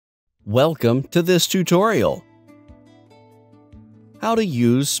Welcome to this tutorial. How to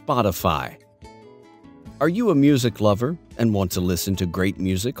use Spotify. Are you a music lover and want to listen to great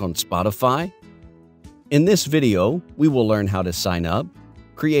music on Spotify? In this video, we will learn how to sign up,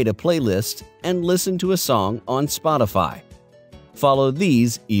 create a playlist, and listen to a song on Spotify. Follow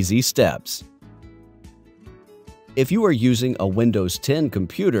these easy steps. If you are using a Windows 10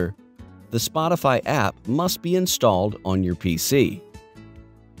 computer, the Spotify app must be installed on your PC.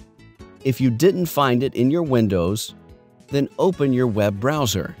 If you didn't find it in your Windows, then open your web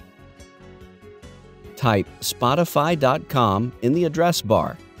browser. Type spotify.com in the address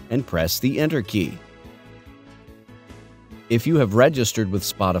bar and press the Enter key. If you have registered with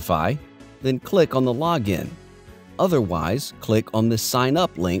Spotify, then click on the Login. Otherwise, click on the Sign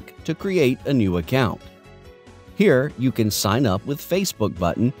Up link to create a new account. Here, you can sign up with Facebook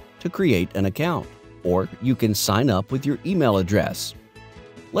button to create an account, or you can sign up with your email address.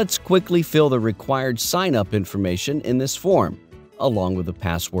 Let's quickly fill the required sign-up information in this form, along with the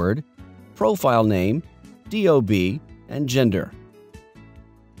password, profile name, DOB, and gender.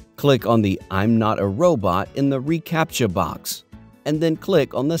 Click on the I'm not a robot in the reCaptcha box, and then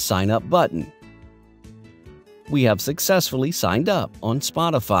click on the Sign Up button. We have successfully signed up on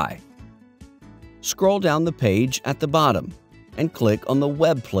Spotify. Scroll down the page at the bottom and click on the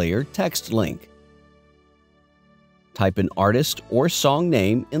web player text link. Type an artist or song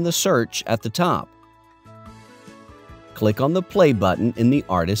name in the search at the top. Click on the play button in the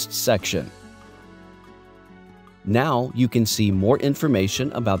artist section. Now you can see more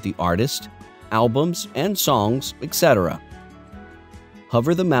information about the artist, albums and songs, etc.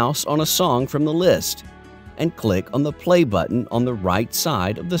 Hover the mouse on a song from the list and click on the play button on the right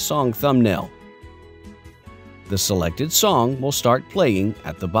side of the song thumbnail. The selected song will start playing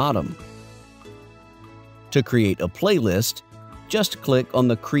at the bottom. To create a playlist, just click on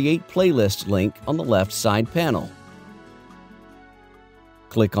the Create Playlist link on the left side panel.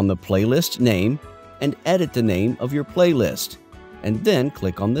 Click on the playlist name and edit the name of your playlist, and then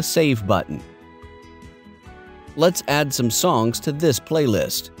click on the Save button. Let's add some songs to this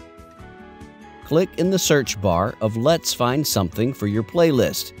playlist. Click in the search bar of Let's Find Something for your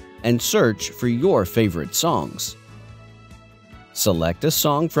playlist and search for your favorite songs. Select a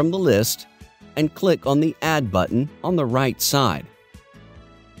song from the list and click on the Add button on the right side.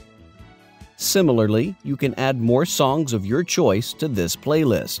 Similarly, you can add more songs of your choice to this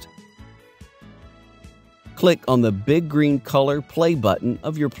playlist. Click on the big green color play button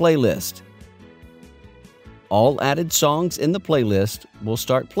of your playlist. All added songs in the playlist will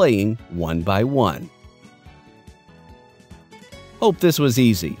start playing one by one. Hope this was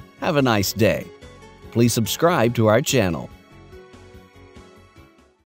easy. Have a nice day. Please subscribe to our channel.